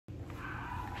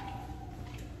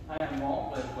Hi, I'm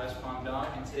Walt with West Palm Dog,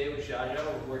 and today with Jaja,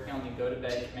 we're working on the go to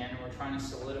bed command, and we're trying to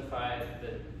solidify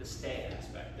the stay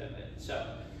aspect of it.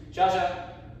 So,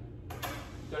 Jaja,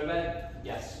 go to bed?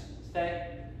 Yes.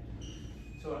 Stay?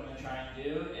 So what I'm going to try and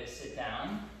do is sit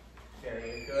down.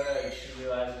 Very good. She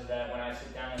realizes that when I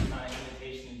sit down, it's not an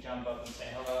invitation to jump up and say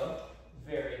hello.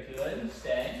 Very good.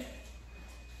 Stay.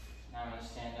 Now I'm going to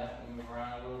stand up and move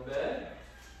around a little bit.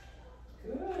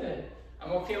 Good.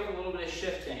 I'm okay with a little bit of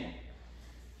shifting.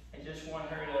 I just want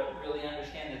her to really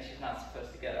understand that she's not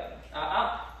supposed to get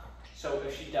up. So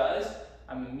if she does,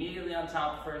 I'm immediately on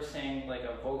top of her saying like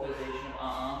a vocalization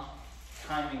of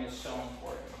Timing is so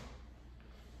important.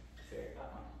 Very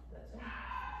That's it.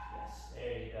 Yes,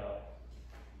 there you go.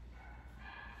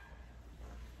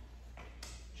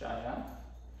 Jaja.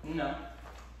 No.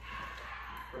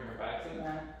 Bring her back to the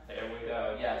mat. There we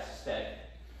go. Yes, stay.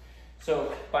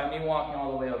 So by me walking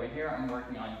all the way over here, I'm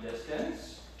working on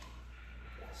distance.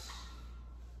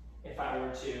 If I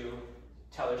were to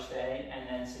tell her stay and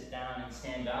then sit down and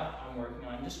stand up, I'm working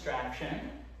on distraction.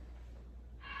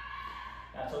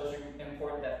 That's always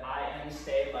important that I end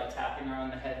stay by tapping her on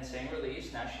the head and saying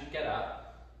release. Now she can get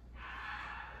up.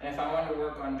 And if I wanted to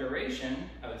work on duration,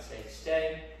 I would say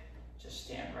stay, just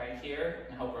stand right here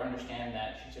and help her understand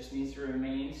that she just needs to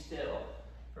remain still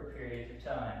for periods of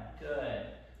time. Good.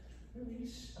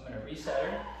 Release. I'm going to reset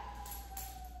her.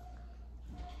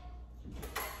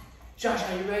 Josh,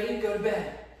 are you ready? Go to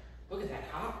bed. Look at that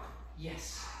hop.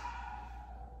 Yes.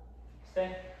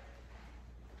 Stay.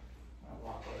 I'll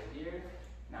walk over here.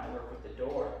 Now work with the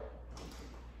door.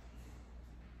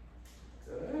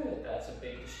 Good. That's a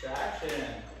big distraction.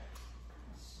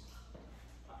 Yes.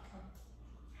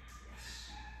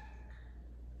 Yes.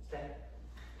 Stay.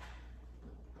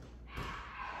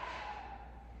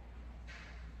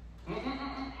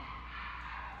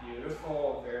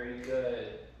 Beautiful. Very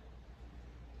good.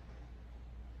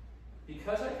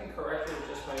 Because I can correct her with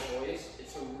just my voice,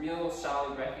 it's a real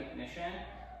solid recognition,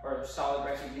 or solid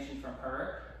recognition from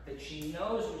her, that she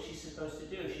knows what she's supposed to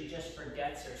do. She just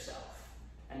forgets herself.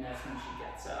 And that's when she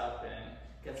gets up and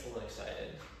gets a little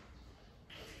excited.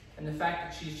 And the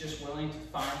fact that she's just willing to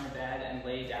find the bed and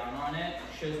lay down on it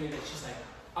shows me that she's like,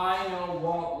 I know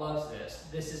Walt loves this.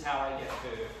 This is how I get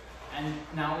food. And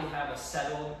now we have a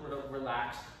settled,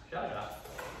 relaxed Jaja.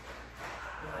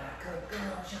 Good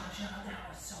girl, Jaja. That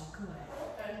was so good.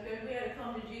 That was good. We had to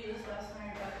come to Jesus last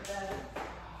night about the bed.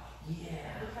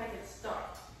 Yeah. Looks like it's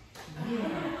stuck.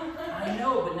 Yeah. I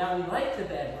know, but now we like the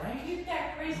bed, right? Keep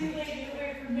that crazy lady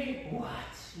away from me. What?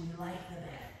 We like the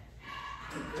bed.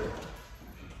 Good girl.